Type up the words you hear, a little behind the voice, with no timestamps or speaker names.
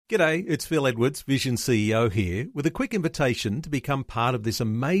G'day, it's Phil Edwards, Vision CEO here, with a quick invitation to become part of this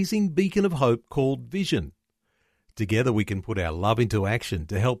amazing beacon of hope called Vision. Together we can put our love into action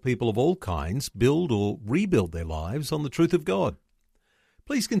to help people of all kinds build or rebuild their lives on the truth of God.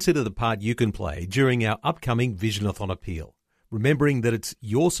 Please consider the part you can play during our upcoming Visionathon appeal, remembering that it's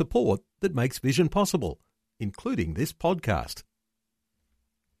your support that makes Vision possible, including this podcast.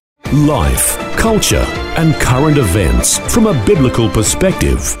 Life, culture, and current events from a biblical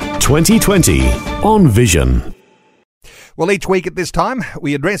perspective. 2020 on Vision. Well, each week at this time,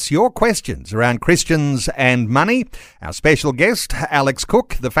 we address your questions around Christians and money. Our special guest, Alex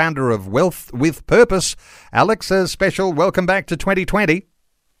Cook, the founder of Wealth with Purpose. Alex, a special welcome back to 2020.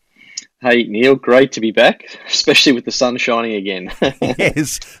 Hey, Neil, great to be back, especially with the sun shining again.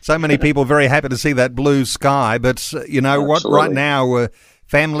 Yes, so many people very happy to see that blue sky. But you know what, right now,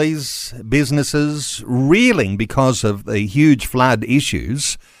 families, businesses reeling because of the huge flood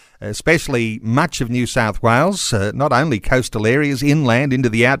issues, especially much of New South Wales, not only coastal areas, inland into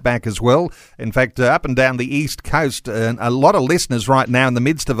the outback as well. In fact, up and down the east coast, a lot of listeners right now in the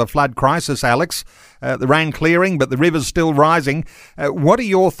midst of a flood crisis, Alex. The rain clearing, but the river's still rising. What are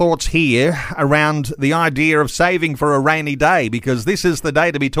your thoughts here around the idea of saving for a rainy day? Because this is the day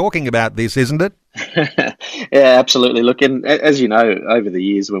to be talking about this, isn't it? Yeah, absolutely. Look, and as you know, over the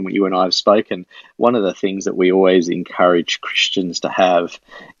years when you and I have spoken, one of the things that we always encourage Christians to have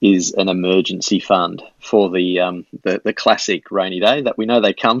is an emergency fund for the classic rainy day that we know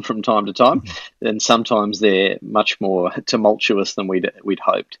they come from time to time, and sometimes they're much more tumultuous than we'd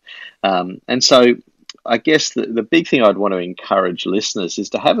hoped. And so I guess the big thing I'd want to encourage listeners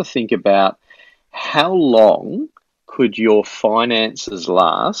is to have a think about how long could your finances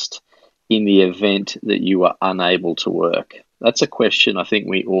last in the event that you are unable to work? That's a question I think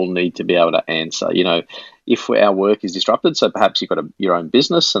we all need to be able to answer. You know, if our work is disrupted, so perhaps you've got your own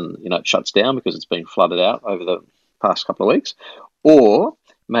business and, you know, it shuts down because it's been flooded out over the past couple of weeks, or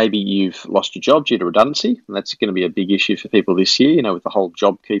maybe you've lost your job due to redundancy, and that's going to be a big issue for people this year, you know, with the whole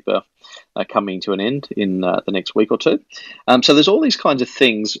JobKeeper coming to an end in the next week or two. So there's all these kinds of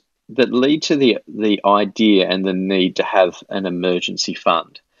things that lead to the idea and the need to have an emergency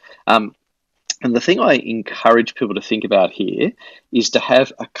fund. And the thing I encourage people to think about here is to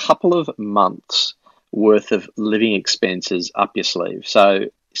have a couple of months worth of living expenses up your sleeve. So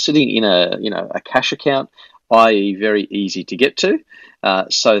sitting in a cash account, i.e. very easy to get to,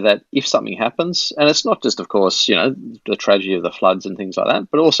 so that if something happens, and it's not just, of course, you know, the tragedy of the floods and things like that,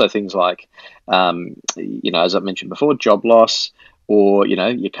 but also things like, as I mentioned before, job loss, or, you know,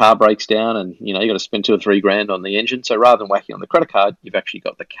 your car breaks down and, you know, you got to spend $2 or $3 grand on the engine. So rather than whacking on the credit card, you've actually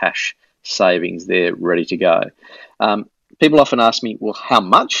got the cash savings there ready to go. People often ask me, well, how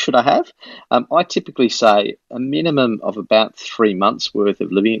much should I have? I typically say a minimum of about 3 months worth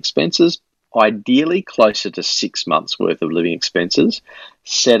of living expenses, ideally closer to 6 months worth of living expenses,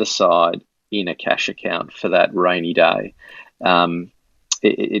 set aside in a cash account for that rainy day.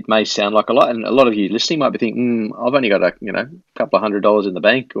 It may sound like a lot, and a lot of you listening might be thinking, I've only got a couple of $100 in the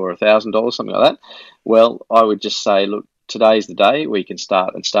bank or $1,000, something like that. Well, I would just say, look, today's the day where you can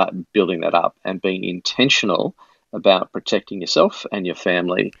start building that up and being intentional about protecting yourself and your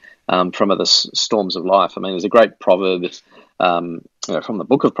family from the storms of life. I mean, there's a great proverb from the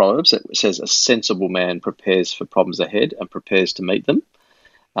book of Proverbs that says, a sensible man prepares for problems ahead and prepares to meet them.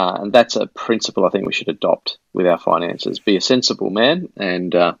 And that's a principle I think we should adopt with our finances. Be a sensible man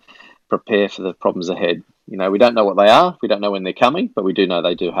and prepare for the problems ahead. You know, we don't know what they are, we don't know when they're coming, but we do know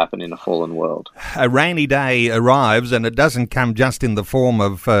they do happen in a fallen world. A rainy day arrives, and it doesn't come just in the form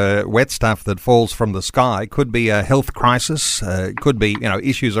of wet stuff that falls from the sky. It could be a health crisis, it could be,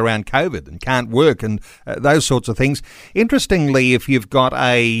 issues around COVID and can't work and those sorts of things. Interestingly, if you've got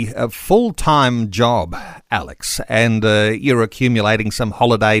a full-time job, Alex, and you're accumulating some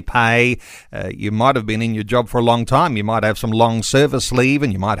holiday pay, you might have been in your job for a long time, you might have some long service leave,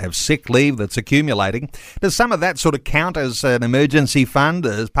 and you might have sick leave that's accumulating. Does some of that sort of count as an emergency fund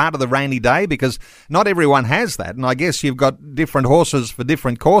as part of the rainy day? Because not everyone has that, and I guess you've got different horses for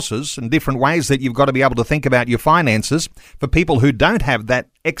different courses and different ways that you've got to be able to think about your finances. For people who don't have that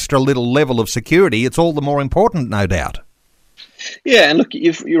extra little level of security, it's all the more important, no doubt. Yeah, and look,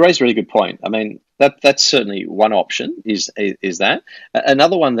 you raised a really good point. I mean, that's certainly one option, is that.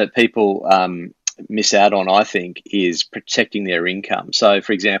 Another one that people miss out on, I think, is protecting their income. So,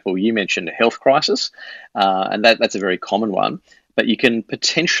 for example, you mentioned a health crisis, and that's a very common one. But you can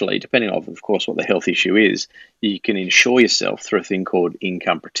potentially, depending on, of course, what the health issue is, you can insure yourself through a thing called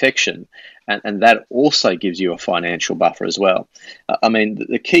income protection, and that also gives you a financial buffer as well. I mean,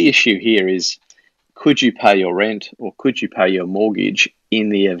 the key issue here is could you pay your rent or could you pay your mortgage in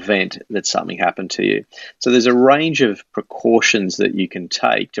the event that something happened to you? So there's a range of precautions that you can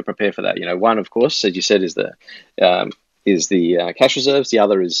take to prepare for that. One, of course, as you said, is the cash reserves. The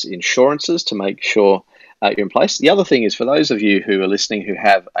other is insurances to make sure you're in place. The other thing is, for those of you who are listening who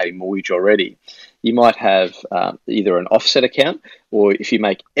have a mortgage already, you might have either an offset account, or if you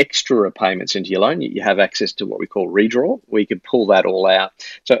make extra repayments into your loan, you have access to what we call redraw, where you can pull that all out.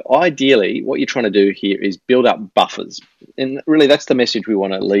 So ideally, what you're trying to do here is build up buffers. And really, that's the message we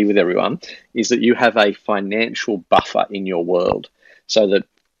want to leave with everyone, is that you have a financial buffer in your world, so that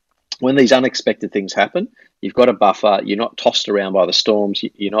when these unexpected things happen, you've got a buffer. You're not tossed around by the storms.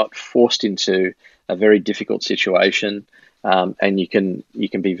 You're not forced into a very difficult situation, and you can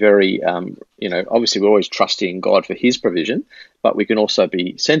be very, obviously we're always trusting God for His provision, but we can also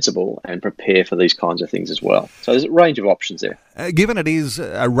be sensible and prepare for these kinds of things as well. So there's a range of options there. Given it is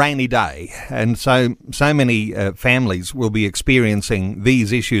a rainy day, and so many families will be experiencing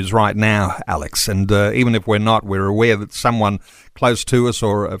these issues right now, Alex, and even if we're not, we're aware that someone close to us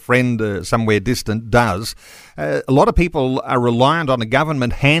or a friend somewhere distant does. A lot of people are reliant on a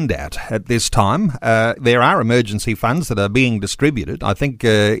government handout at this time. There are emergency funds that are being distributed. I think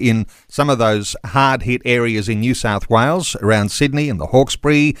in some of those hard-hit areas in New South Wales, around Sydney and the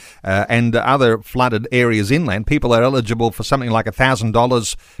Hawkesbury and other flooded areas inland, people are eligible for something like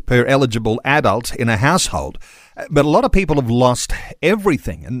 $1,000 per eligible adult in a household. But a lot of people have lost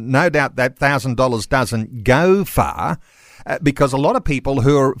everything, and no doubt that $1,000 doesn't go far, because a lot of people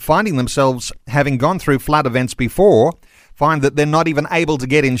who are finding themselves having gone through flood events before find that they're not even able to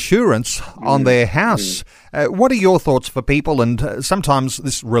get insurance on their house. What are your thoughts for people, and sometimes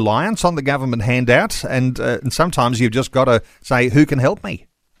this reliance on the government handout, and sometimes you've just got to say, who can help me?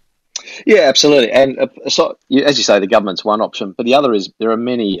 Yeah, absolutely. And so, as you say, the government's one option, but the other is there are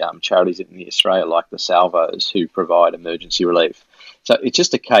many charities in Australia, like the Salvos, who provide emergency relief. So it's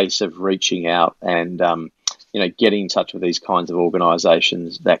just a case of reaching out and getting in touch with these kinds of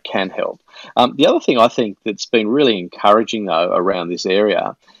organisations that can help. The other thing I think that's been really encouraging, though, around this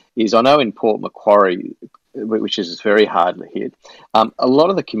area is, I know in Port Macquarie, which is very hard hit, a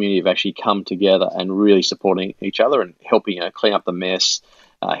lot of the community have actually come together and really supporting each other and helping clean up the mess,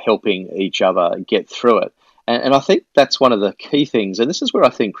 helping each other get through it. And I think that's one of the key things. And this is where I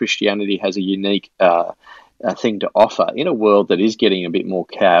think Christianity has a unique thing to offer in a world that is getting a bit more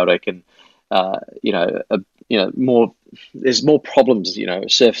chaotic and there's more problems,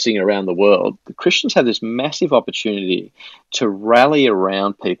 surfacing around the world. The Christians have this massive opportunity to rally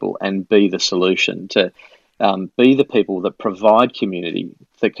around people and be the solution, to be the people that provide community,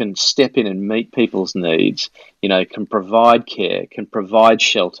 that can step in and meet people's needs, can provide care, can provide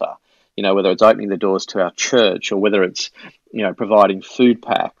shelter, whether it's opening the doors to our church or whether it's, providing food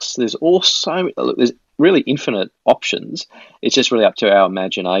packs. There's really infinite options. It's just really up to our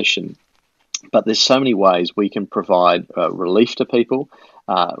imagination. But there's so many ways we can provide relief to people.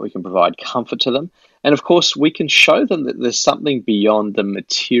 We can provide comfort to them. And of course, we can show them that there's something beyond the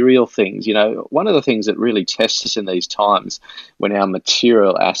material things. One of the things that really tests us in these times, when our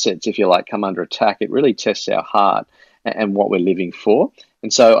material assets, if you like, come under attack, it really tests our heart and what we're living for.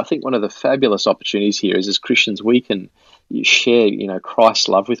 And so I think one of the fabulous opportunities here is, as Christians, we can share, Christ's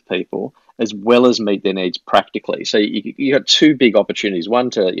love with people, as well as meet their needs practically. So you got two big opportunities: one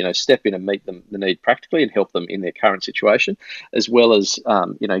to step in and meet the need practically and help them in their current situation, as well as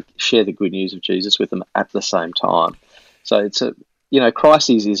share the good news of Jesus with them at the same time. So it's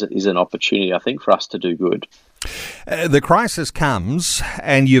crisis is an opportunity, I think, for us to do good. The crisis comes,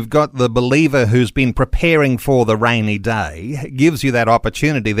 and you've got the believer who's been preparing for the rainy day, gives you that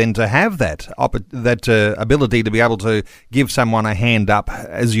opportunity then to have that ability to be able to give someone a hand up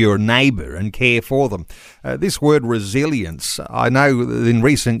as your neighbour and care for them. This word resilience, I know in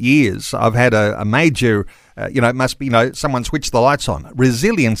recent years I've had a major it must be, someone switched the lights on.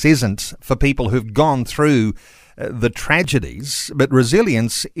 Resilience isn't for people who've gone through the tragedies, but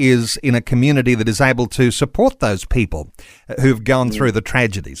resilience is in a community that is able to support those people who've gone through the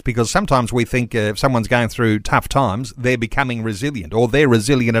tragedies, because sometimes we think if someone's going through tough times, they're becoming resilient, or they're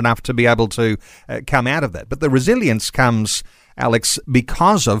resilient enough to be able to come out of that. But the resilience comes, Alex,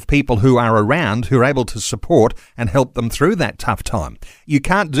 because of people who are around, who are able to support and help them through that tough time. You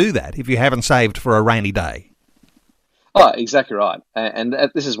can't do that if you haven't saved for a rainy day. Oh, exactly right. And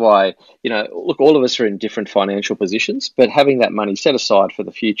this is why, look, all of us are in different financial positions, but having that money set aside for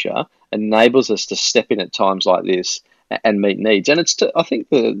the future enables us to step in at times like this and meet needs. And I think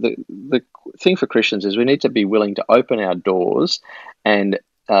the thing for Christians is we need to be willing to open our doors and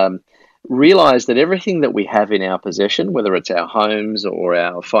realize that everything that we have in our possession, whether it's our homes or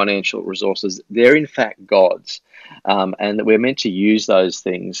our financial resources, they're in fact God's. And that we're meant to use those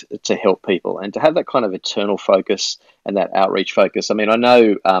things to help people and to have that kind of eternal focus and that outreach focus. I mean, I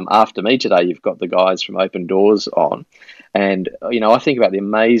know after me today, you've got the guys from Open Doors on. And, I think about the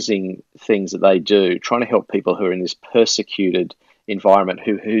amazing things that they do, trying to help people who are in this persecuted environment,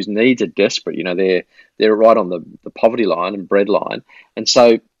 whose needs are desperate. They're right on the poverty line and bread line. And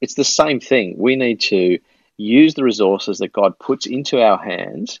so it's the same thing. We need to use the resources that God puts into our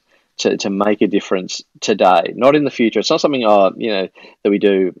hands to make a difference today, not in the future. It's not something that we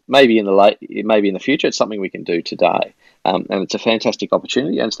do maybe in the future. It's something we can do today, and it's a fantastic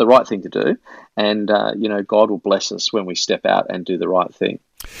opportunity, and it's the right thing to do. And God will bless us when we step out and do the right thing.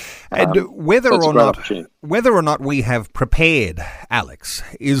 And whether or not we have prepared, Alex,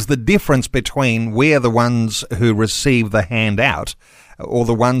 is the difference between we're the ones who receive the handout or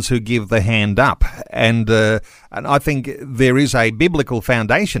the ones who give the hand up. And I think there is a biblical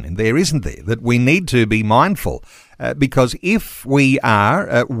foundation in there, isn't there, that we need to be mindful. Because if we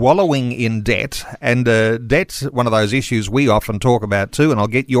are wallowing in debt, and debt's one of those issues we often talk about too, and I'll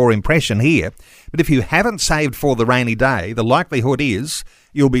get your impression here, but if you haven't saved for the rainy day, the likelihood is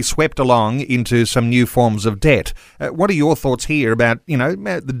you'll be swept along into some new forms of debt. What are your thoughts here about,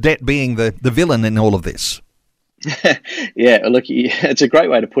 the debt being the villain in all of this? Yeah, look, it's a great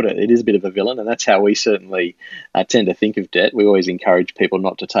way to put it. It is a bit of a villain, and that's how we certainly tend to think of debt. We always encourage people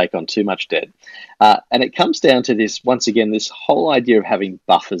not to take on too much debt. And it comes down to this, once again, this whole idea of having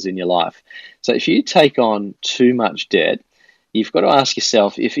buffers in your life. So if you take on too much debt, you've got to ask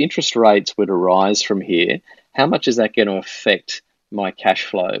yourself, if interest rates were to rise from here, how much is that going to affect my cash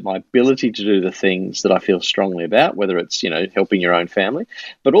flow, my ability to do the things that I feel strongly about, whether it's, helping your own family,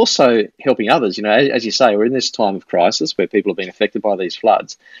 but also helping others. As you say, we're in this time of crisis where people have been affected by these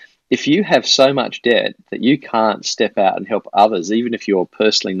floods. If you have so much debt that you can't step out and help others, even if you're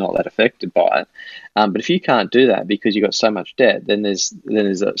personally not that affected by it, but if you can't do that because you've got so much debt, then there's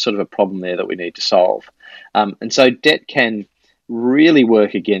a sort of a problem there that we need to solve. And so debt can really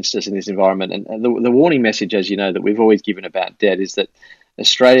work against us in this environment. And the warning message, as you know, that we've always given about debt is that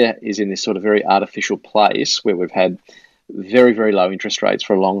Australia is in this sort of very artificial place where we've had very, very low interest rates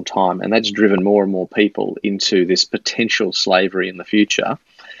for a long time, and that's driven more and more people into this potential slavery in the future,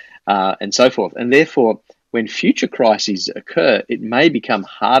 and so forth. And therefore, when future crises occur, it may become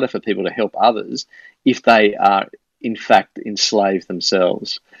harder for people to help others if they are, in fact, enslaved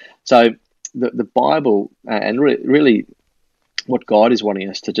themselves. So the Bible, and really what God is wanting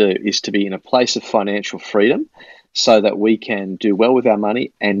us to do, is to be in a place of financial freedom so that we can do well with our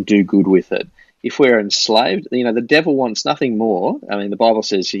money and do good with it. If we're enslaved, the devil wants nothing more. I mean, the Bible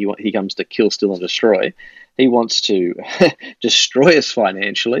says he comes to kill, steal, and destroy. He wants to destroy us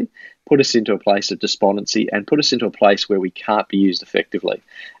financially, put us into a place of despondency, and put us into a place where we can't be used effectively.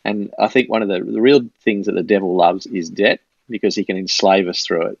 And I think one of the real things that the devil loves is debt, because he can enslave us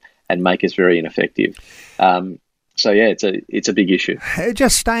through it and make us very ineffective. So yeah, it's a big issue.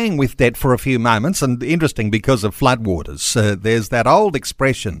 Just staying with debt for a few moments, and interesting because of floodwaters. There's that old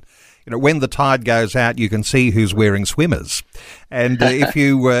expression, when the tide goes out, you can see who's wearing swimmers. And if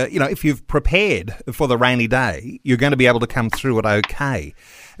you've prepared for the rainy day, you're going to be able to come through it okay.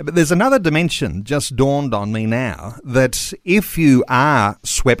 But there's another dimension just dawned on me now, that if you are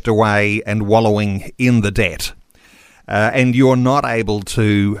swept away and wallowing in the debt, and you're not able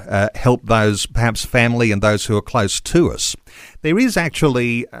to help those, perhaps family and those who are close to us, there is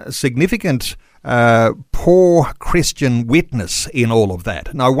actually a significant poor Christian witness in all of that.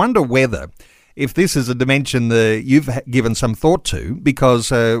 And I wonder whether, if this is a dimension that you've given some thought to,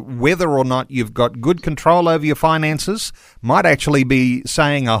 because whether or not you've got good control over your finances might actually be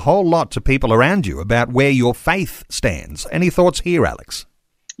saying a whole lot to people around you about where your faith stands. Any thoughts here, Alex?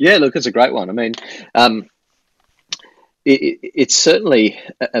 Yeah, look, it's a great one. I mean, it's certainly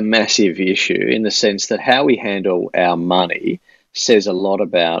a massive issue in the sense that how we handle our money says a lot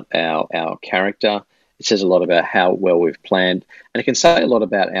about our character. It says a lot about how well we've planned, and it can say a lot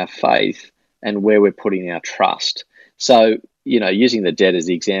about our faith and where we're putting our trust. So, using the debt as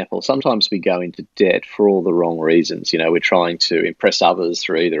the example, sometimes we go into debt for all the wrong reasons. We're trying to impress others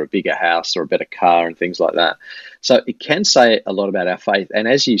through either a bigger house or a better car and things like that. So it can say a lot about our faith. And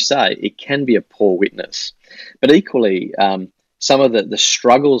as you say, it can be a poor witness. But equally, some of the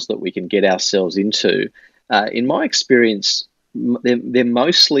struggles that we can get ourselves into, in my experience, they're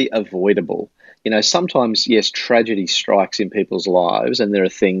mostly avoidable. Sometimes, yes, tragedy strikes in people's lives and there are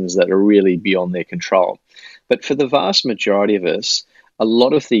things that are really beyond their control. But for the vast majority of us, a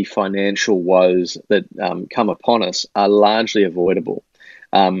lot of the financial woes that come upon us are largely avoidable.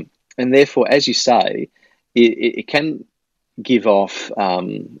 And therefore, as you say, it can give off,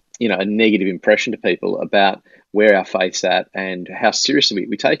 a negative impression to people about where our faith's at and how seriously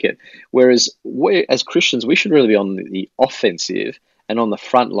we take it. Whereas as Christians, we should really be on the offensive and on the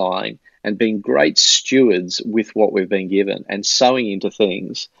front line and being great stewards with what we've been given and sowing into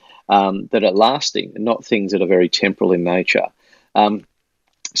things that are lasting and not things that are very temporal in nature.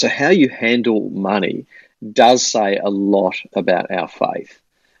 So how you handle money does say a lot about our faith.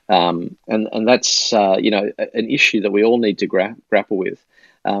 And that's, an issue that we all need to grapple with.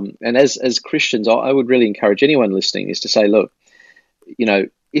 And as Christians, I would really encourage anyone listening is to say, look,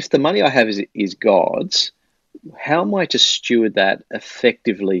 if the money I have is God's, how am I to steward that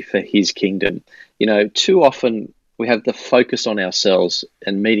effectively for his kingdom? Too often we have the focus on ourselves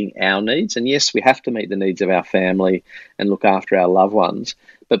and meeting our needs. And yes, we have to meet the needs of our family and look after our loved ones.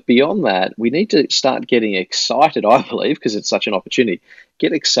 But beyond that, we need to start getting excited, I believe, because it's such an opportunity.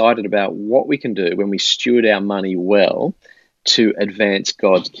 Get excited about what we can do when we steward our money well to advance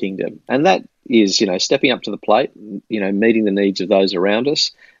God's kingdom. And that is, stepping up to the plate, meeting the needs of those around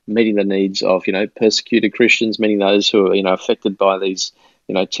us, meeting the needs of, persecuted Christians, meeting those who are, affected by these,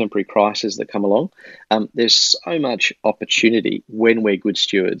 temporary crises that come along. There's so much opportunity when we're good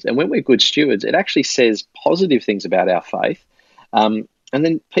stewards. And when we're good stewards, it actually says positive things about our faith.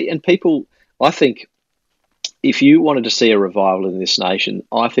 And people, I think, if you wanted to see a revival in this nation,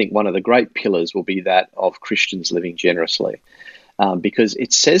 I think one of the great pillars will be that of Christians living generously. Because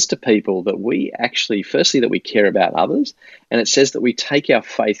it says to people that we actually, firstly, that we care about others, and it says that we take our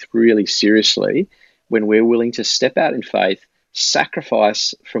faith really seriously when we're willing to step out in faith,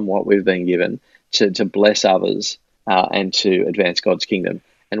 sacrifice from what we've been given to bless others and to advance God's kingdom.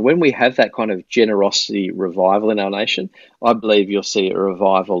 And when we have that kind of generosity revival in our nation, I believe you'll see a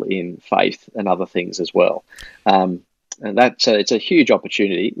revival in faith and other things as well. And it's a huge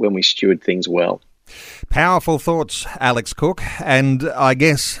opportunity when we steward things well. Powerful thoughts, Alex Cook, and I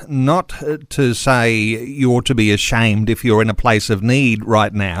guess not to say you ought to be ashamed if you're in a place of need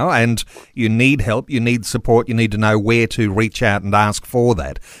right now and you need help, you need support, you need to know where to reach out and ask for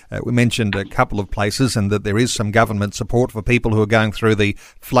that. We mentioned a couple of places and that there is some government support for people who are going through the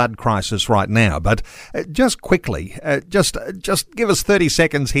flood crisis right now. But just quickly, just give us 30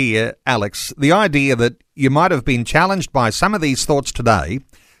 seconds here, Alex. The idea that you might have been challenged by some of these thoughts today,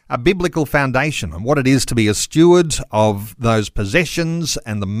 a biblical foundation on what it is to be a steward of those possessions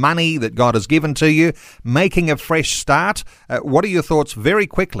and the money that God has given to you, making a fresh start. What are your thoughts very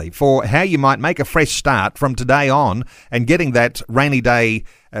quickly for how you might make a fresh start from today on and getting that rainy day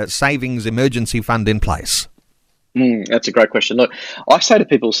savings emergency fund in place? That's a great question. Look, I say to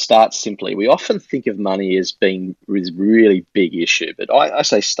people, start simply. We often think of money as being a really big issue, but I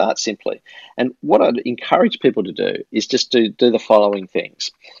say start simply. And what I'd encourage people to do is just do the following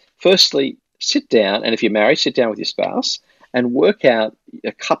things. Firstly, sit down, and if you're married, sit down with your spouse and work out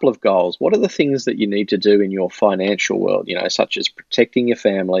a couple of goals. What are the things that you need to do in your financial world, such as protecting your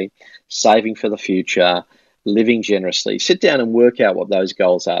family, saving for the future, living generously? Sit down and work out what those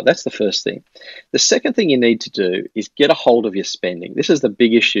goals are. That's the first thing. The second thing you need to do is get a hold of your spending. This is the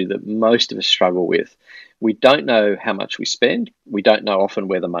big issue that most of us struggle with. We don't know how much we spend. We don't know often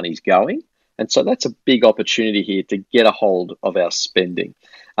where the money's going. And so that's a big opportunity here to get a hold of our spending.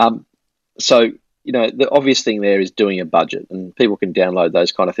 The obvious thing there is doing a budget, and people can download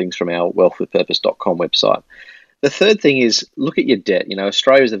those kind of things from our wealthwithpurpose.com website. The third thing is look at your debt.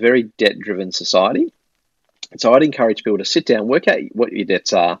 Australia is a very debt-driven society. And so I'd encourage people to sit down, work out what your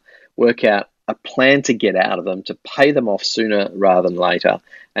debts are, work out a plan to get out of them, to pay them off sooner rather than later,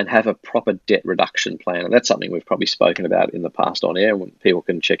 and have a proper debt reduction plan. And that's something we've probably spoken about in the past on air, and people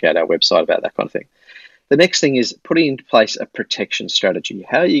can check out our website about that kind of thing. The next thing is putting into place a protection strategy.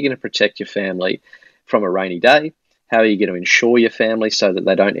 How are you going to protect your family from a rainy day? How are you going to insure your family so that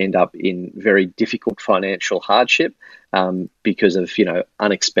they don't end up in very difficult financial hardship because of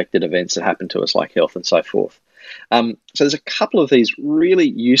unexpected events that happen to us like health and so forth? So there's a couple of these really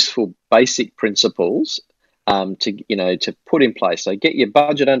useful basic principles to put in place. So get your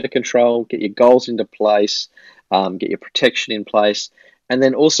budget under control, get your goals into place, get your protection in place, and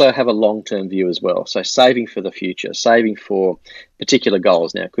then also have a long-term view as well. So saving for the future, saving for particular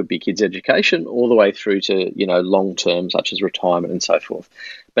goals. Now, it could be kids' education all the way through to, long-term, such as retirement and so forth.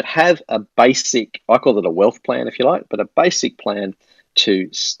 But have a basic, I call it a wealth plan, if you like, but a basic plan to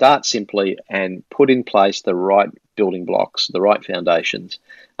start simply and put in place the right building blocks, the right foundations.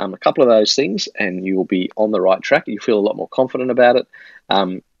 A couple of those things, and you will be on the right track. You feel a lot more confident about it.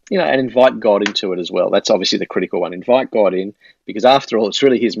 And invite God into it as well. That's obviously the critical one. Invite God in, because after all, it's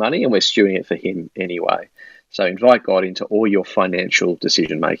really his money and we're stewing it for him anyway. So invite God into all your financial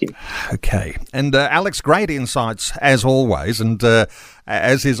decision making. Okay. And Alex, great insights as always. And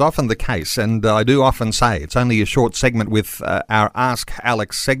as is often the case, and I do often say it's only a short segment with our Ask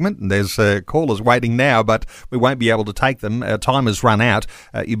Alex segment, and there's callers waiting now, but we won't be able to take them. Our time has run out.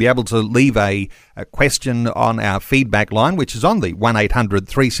 You'll be able to leave a question on our feedback line, which is on the 1800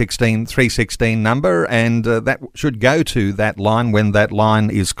 316 316 number, and that should go to that line when that line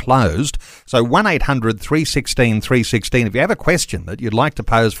is closed. So 1800 316 316. If you have a question that you'd like to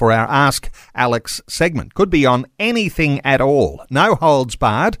pose for our Ask Alex segment, could be on anything at all. No holds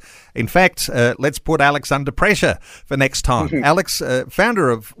barred. In fact, let's put Alex under pressure for next time. Alex, founder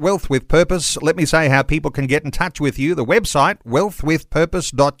of Wealth with Purpose, let me say how people can get in touch with you. The website,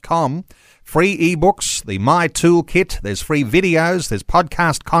 wealthwithpurpose.com. Free ebooks, the My Toolkit, there's free videos, there's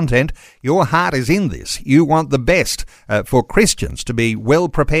podcast content. Your heart is in this. You want the best for Christians to be well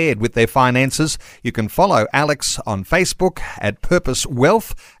prepared with their finances. You can follow Alex on Facebook at Purpose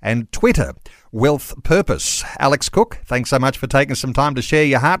Wealth and Twitter, Wealth Purpose. Alex Cook, thanks so much for taking some time to share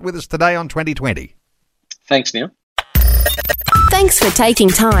your heart with us today on 2020. Thanks, Neil. Thanks for taking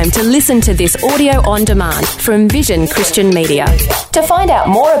time to listen to this audio on demand from Vision Christian Media. To find out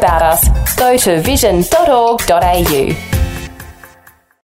more about us, go to vision.org.au.